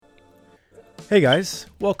Hey guys,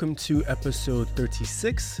 welcome to episode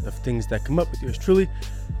 36 of Things That Come Up with yours truly,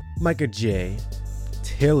 Micah J.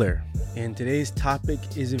 Taylor. And today's topic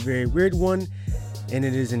is a very weird one, and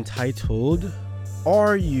it is entitled,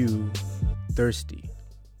 Are You Thirsty?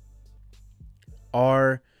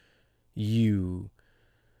 Are you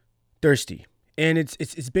thirsty? And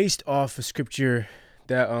it's based off a scripture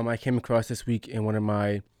that I came across this week in one of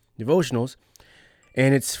my devotionals,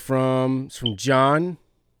 and it's from John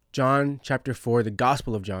chapter 4, the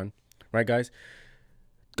Gospel of John, right guys?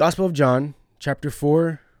 Gospel of John chapter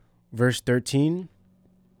 4, verse 13.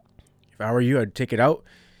 If I were you, I'd take it out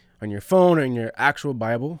on your phone or in your actual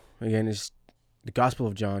Bible. Again, it's the Gospel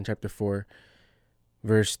of John chapter 4,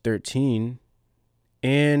 verse 13.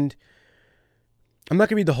 And I'm not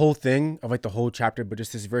going to read the whole thing of the whole chapter, but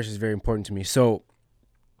just this verse is very important to me. So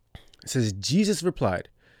it says, Jesus replied,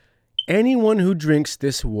 "Anyone who drinks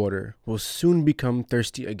this water will soon become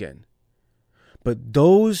thirsty again. But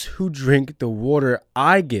those who drink the water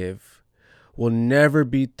I give will never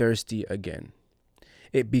be thirsty again.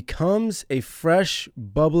 It becomes a fresh,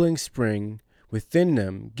 bubbling spring within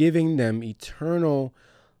them, giving them eternal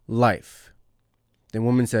life." The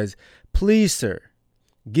woman says, "Please, sir,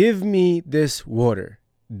 give me this water.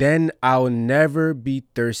 Then I'll never be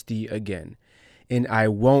thirsty again, and I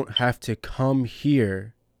won't have to come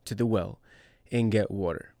here to the well and get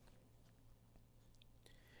water."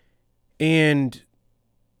 And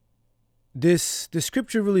the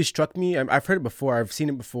scripture really struck me. I've heard it before. I've seen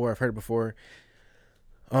it before. I've heard it before.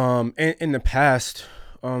 And in the past,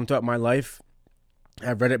 throughout my life,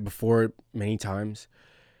 I've read it before many times.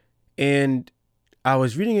 And I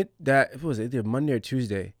was reading it what was it, either Monday or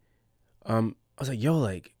Tuesday. I was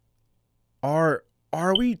like, are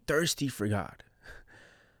we thirsty for God?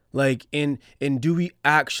 And do we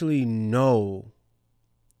actually know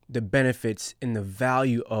the benefits and the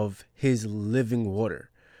value of his living water,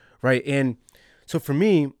 right? And so for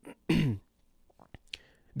me,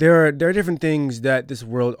 there are different things that this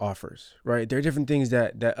world offers, right? There are different things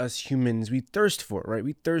that us humans, we thirst for, right?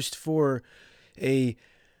 We thirst for a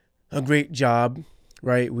great job,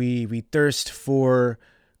 right? We thirst for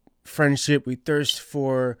friendship. We thirst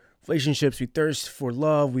for relationships. We thirst for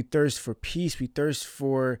love. We thirst for peace. We thirst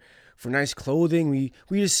for nice clothing. We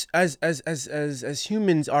just as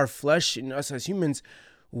humans, our flesh and us as humans,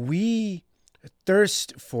 we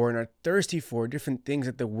thirst for and are thirsty for different things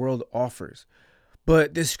that the world offers.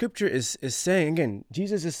 But the scripture is saying, again,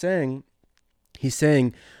 Jesus is saying, he's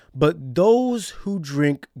saying, but those who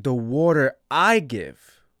drink the water I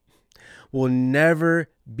give will never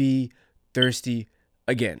be thirsty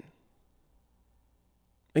again.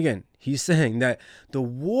 Again, he's saying that the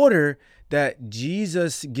water that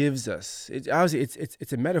Jesus gives us, it's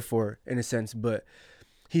a metaphor in a sense, but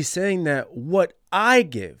he's saying that what I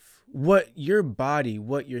give, what your body,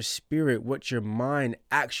 what your spirit, what your mind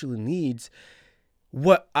actually needs,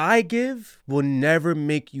 what I give will never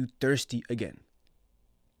make you thirsty again.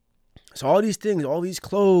 So all these things, all these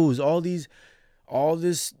clothes, the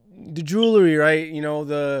jewelry, right? You know,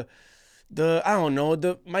 the video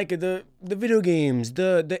games,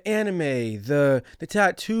 the anime, the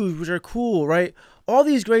tattoos, which are cool, right? All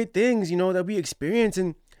these great things, that we experience,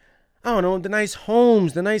 and the nice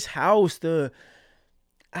homes, the nice house,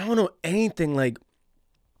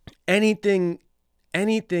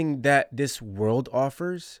 anything that this world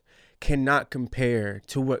offers cannot compare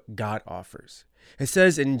to what God offers. It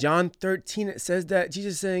says in John 13, it says that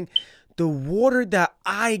Jesus is saying, "The water that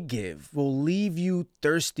I give will leave you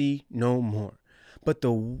thirsty no more." But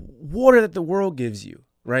the water that the world gives you,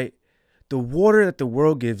 right? The water that the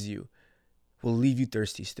world gives you will leave you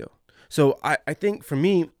thirsty still. So I think for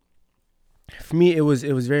me, it was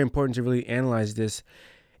very important to really analyze this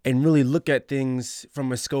and really look at things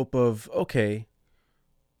from a scope of, okay,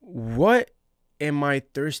 what am I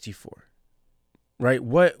thirsty for? Right?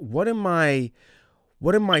 What am I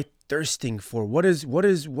thirsting for? What is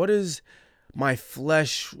my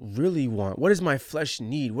flesh really want? What does my flesh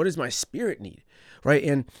need? What does my spirit need? Right?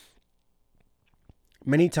 And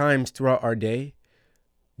many times throughout our day,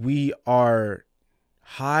 we are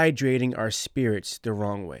hydrating our spirits the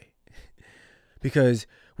wrong way. Because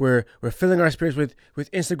we're filling our spirits with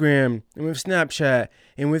Instagram and with Snapchat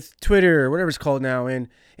and with Twitter, whatever it's called now, and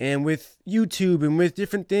with YouTube and with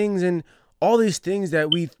different things and all these things that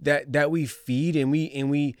we feed and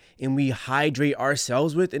we hydrate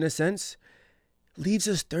ourselves with, in a sense, leaves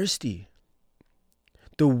us thirsty.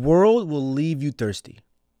 The world will leave you thirsty.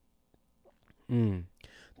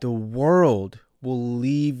 The world will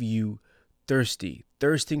leave you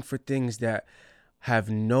thirsting for things that have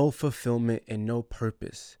no fulfillment and no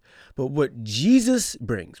purpose. But what Jesus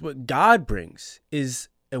brings, what God brings, is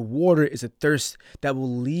a water, is a thirst that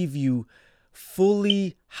will leave you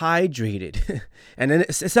fully hydrated. And then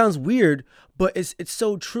it sounds weird, but it's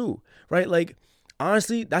so true, right? Like,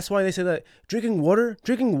 honestly, that's why they say that drinking water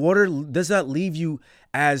does not leave you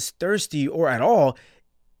as thirsty or at all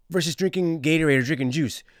versus drinking Gatorade or drinking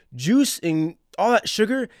juice. Juice and all that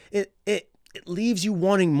sugar, it leaves you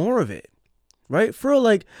wanting more of it, right? For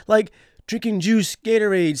real, like drinking juice,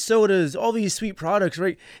 Gatorade, sodas, all these sweet products,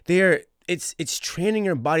 right? It's training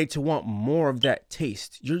your body to want more of that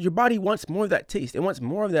taste. Your body wants more of that taste. It wants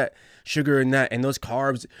more of that sugar and those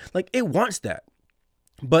carbs. Like, it wants that.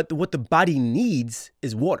 But what the body needs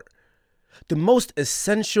is water. The most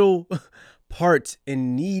essential part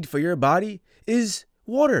and need for your body is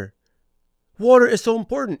water. Water is so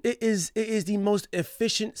important. It is the most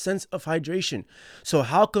efficient sense of hydration. So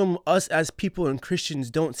how come us as people and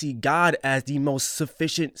Christians don't see God as the most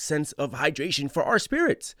sufficient sense of hydration for our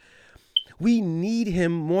spirits? We need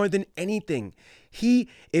him more than anything.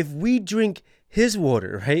 If we drink his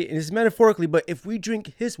water, right? And it's metaphorically, but if we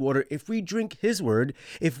drink his water, if we drink his word,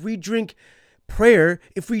 if we drink prayer,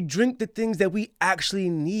 if we drink the things that we actually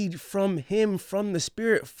need from him, from the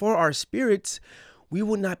Spirit, for our spirits, we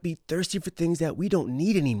will not be thirsty for things that we don't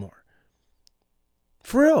need anymore.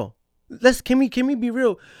 For real. Can we be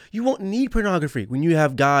real? You won't need pornography when you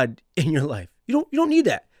have God in your life. You don't need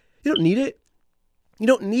that. You don't need it. You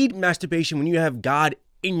don't need masturbation when you have God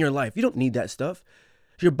in your life. You don't need that stuff.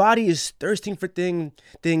 Your body is thirsting for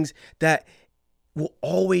things that will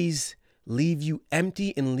always leave you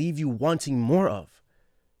empty and leave you wanting more of.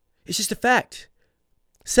 It's just a fact.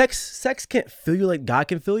 Sex can't fill you like God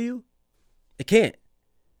can fill you. It can't.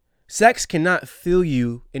 Sex cannot fill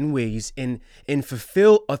you in ways and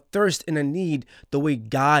fulfill a thirst and a need the way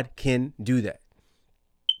God can do that.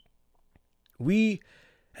 We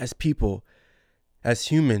as people, as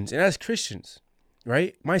humans, and as Christians,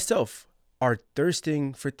 right? Myself, are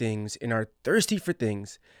thirsting for things and are thirsty for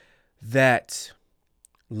things that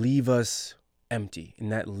leave us empty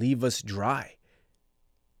and that leave us dry.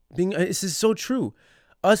 This is so true.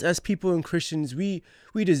 Us as people and Christians, we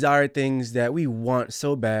desire things that we want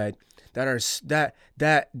so bad that are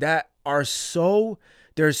so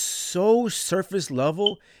they're so surface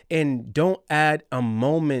level and don't add a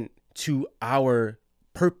moment to our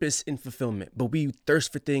purpose and fulfillment. But we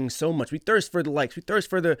thirst for things so much. We thirst for the likes. We thirst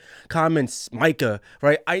for the comments. Micah,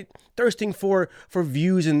 right? Thirsting for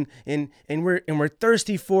views and we're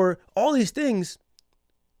thirsty for all these things.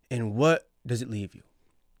 And what does it leave you?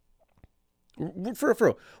 For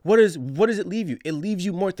real, what does it leave you? It leaves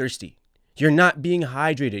you more thirsty. You're not being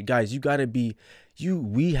hydrated, guys.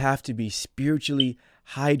 We have to be spiritually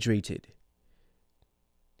hydrated.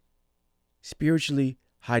 Spiritually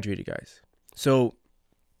hydrated, guys. So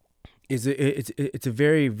it's a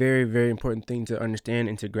very, very, very important thing to understand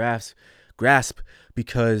and to grasp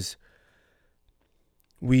because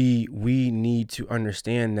we need to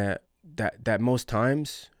understand that most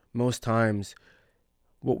times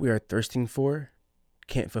what we are thirsting for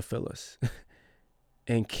can't fulfill us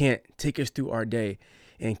and can't take us through our day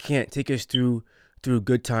and can't take us through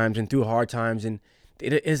good times and through hard times, and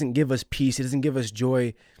it doesn't give us peace. It doesn't give us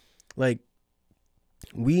joy. Like,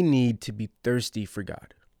 we need to be thirsty for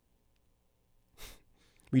God.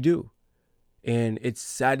 We do. And it's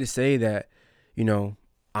sad to say that,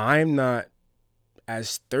 I'm not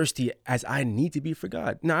as thirsty as I need to be for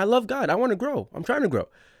God. Now, I love God. I want to grow. I'm trying to grow.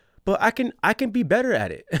 But I can be better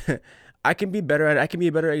at it. I can be better at it. I can be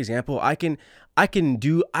a better example. I can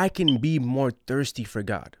be more thirsty for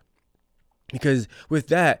God. Because with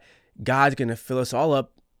that, God's going to fill us all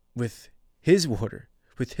up with his water,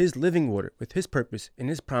 with his living water, with his purpose and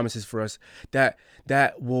his promises for us that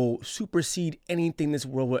will supersede anything this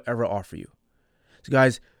world will ever offer you. So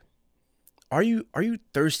guys, are you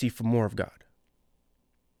thirsty for more of God?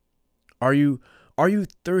 Are you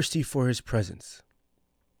thirsty for his presence?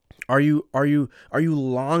 Are you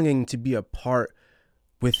longing to be a part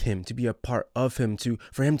with him, to be a part of him,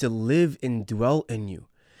 for him to live and dwell in you?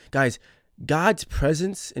 Guys, God's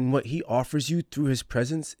presence and what he offers you through his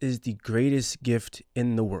presence is the greatest gift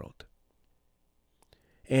in the world.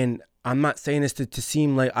 And I'm not saying this to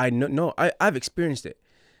seem like I've experienced it.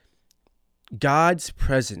 God's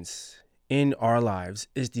presence in our lives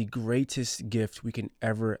is the greatest gift we can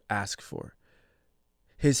ever ask for.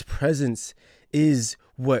 His presence is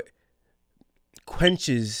what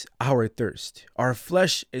quenches our thirst. Our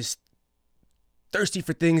flesh is thirsty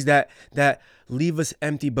for things that leave us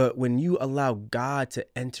empty, but when you allow God to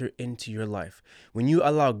enter into your life, when you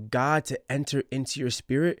allow God to enter into your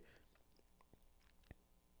spirit,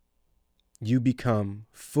 you become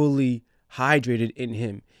fully hydrated in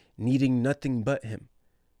him, needing nothing but him.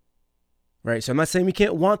 Right? So I'm not saying we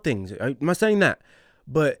can't want things. I'm not saying that.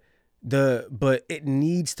 But it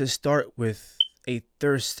needs to start with a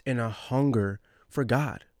thirst and a hunger for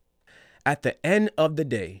God. At the end of the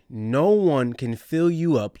day, no one can fill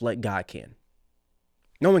you up like God can.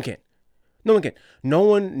 No one can. No one can.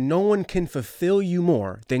 No one can fulfill you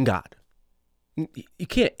more than God. You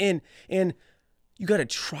can't. And you gotta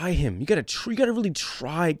try him. You gotta really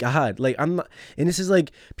try God. Like, I'm not. And this is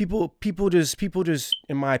like people just,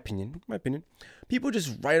 in my opinion, people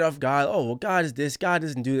just write off God. Oh, well, God is this. God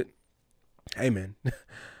doesn't do it. Hey, man,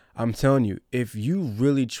 I'm telling you, if you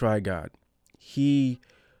really try God, he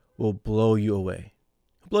will blow you away.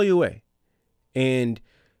 Blow you away. And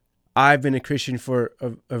I've been a Christian for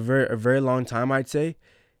a very long time, I'd say,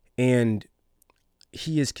 and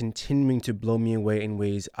he is continuing to blow me away in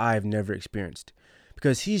ways I've never experienced,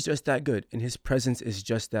 because he's just that good and his presence is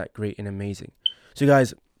just that great and amazing. So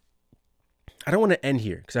guys, I don't want to end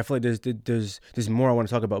here because I feel like there's more I want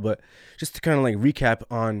to talk about, but just to kind of like recap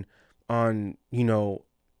on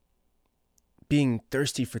being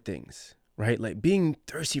thirsty for things, right? Like being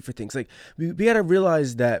thirsty for things. Like we got to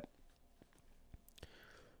realize that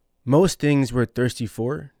most things we're thirsty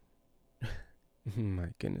for, my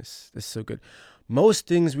goodness, this is so good. Most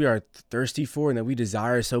things we are thirsty for and that we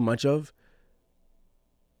desire so much of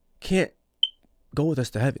can't go with us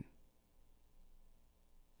to heaven.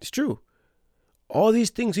 It's true. All these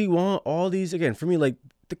things we want, all these, again, for me, like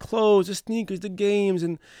the clothes, the sneakers, the games,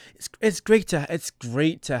 and it's great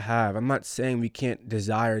to have. I'm not saying we can't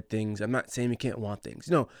desire things. I'm not saying we can't want things.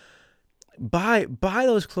 No, buy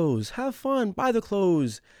those clothes, have fun, buy the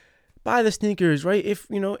clothes, buy the sneakers, right? If,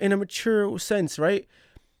 in a mature sense, right?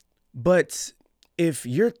 But if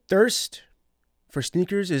your thirst for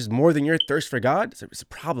sneakers is more than your thirst for God, it's a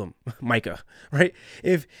problem, Micah, right?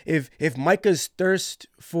 If Micah's thirst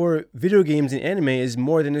for video games and anime is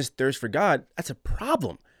more than his thirst for God, that's a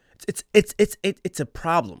problem. It's a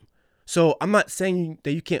problem. So I'm not saying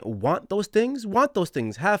that you can't want those things. Want those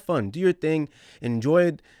things. Have fun. Do your thing.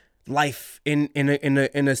 Enjoy life in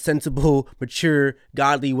a sensible, mature,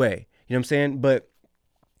 godly way. You know what I'm saying? But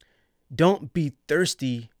don't be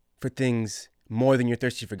thirsty for things more than you're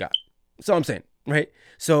thirsty for God. That's all I'm saying. Right?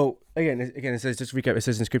 So again, it says, just recap, it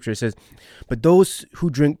says in scripture, it says, but those who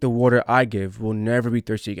drink the water I give will never be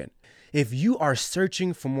thirsty again. If you are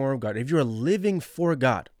searching for more of God, if you're living for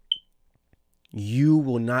God, you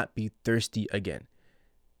will not be thirsty again.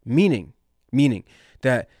 Meaning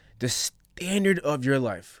that the standard of your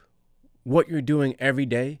life, what you're doing every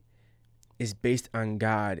day, is based on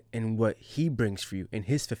God and what he brings for you and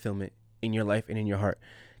his fulfillment in your life and in your heart.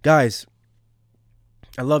 Guys,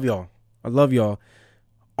 I love y'all.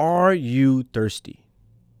 Are you thirsty?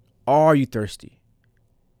 Are you thirsty?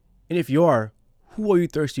 And if you are, who are you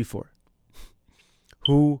thirsty for?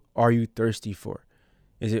 Who are you thirsty for?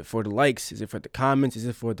 Is it for the likes? Is it for the comments? Is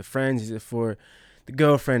it for the friends? Is it for the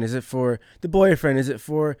girlfriend? Is it for the boyfriend? Is it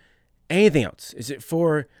for anything else? Is it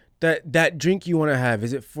for that drink you want to have?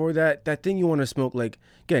 Is it for that thing you want to smoke? Like,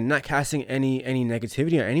 again, not casting any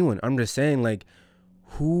negativity on anyone. I'm just saying, like,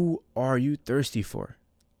 who are you thirsty for?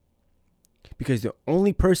 Because the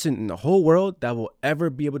only person in the whole world that will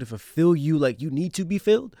ever be able to fulfill you like you need to be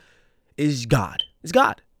filled is God. It's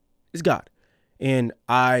God. And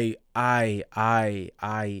I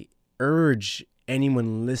urge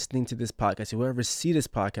anyone listening to this podcast, whoever see this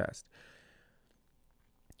podcast,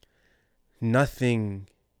 nothing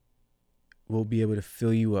will be able to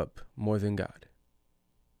fill you up more than God.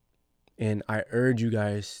 And I urge you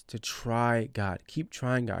guys to try God. Keep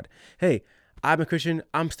trying God. Hey, I'm a Christian.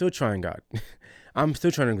 I'm still trying God. I'm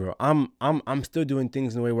still trying to grow. I'm still doing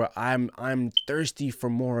things in a way where I'm thirsty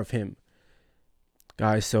for more of him.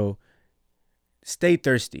 Guys, so stay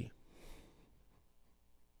thirsty.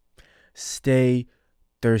 Stay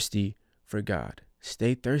thirsty for God.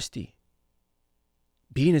 Stay thirsty.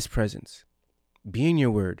 Be in his presence. Be in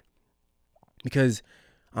your word. Because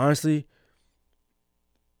honestly,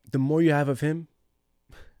 the more you have of him,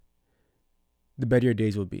 the better your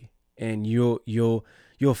days will be. And you'll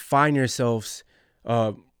find yourselves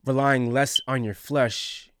relying less on your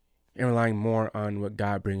flesh and relying more on what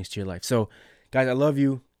God brings to your life. So, guys, I love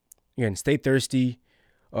you. Again, stay thirsty.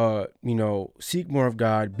 Seek more of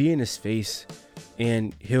God. Be in his face,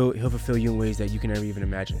 and he'll fulfill you in ways that you can never even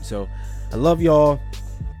imagine. So, I love y'all.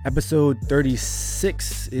 Episode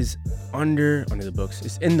 36 is under the books.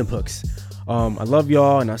 It's in the books. I love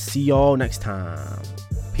y'all, and I'll see y'all next time.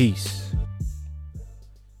 Peace.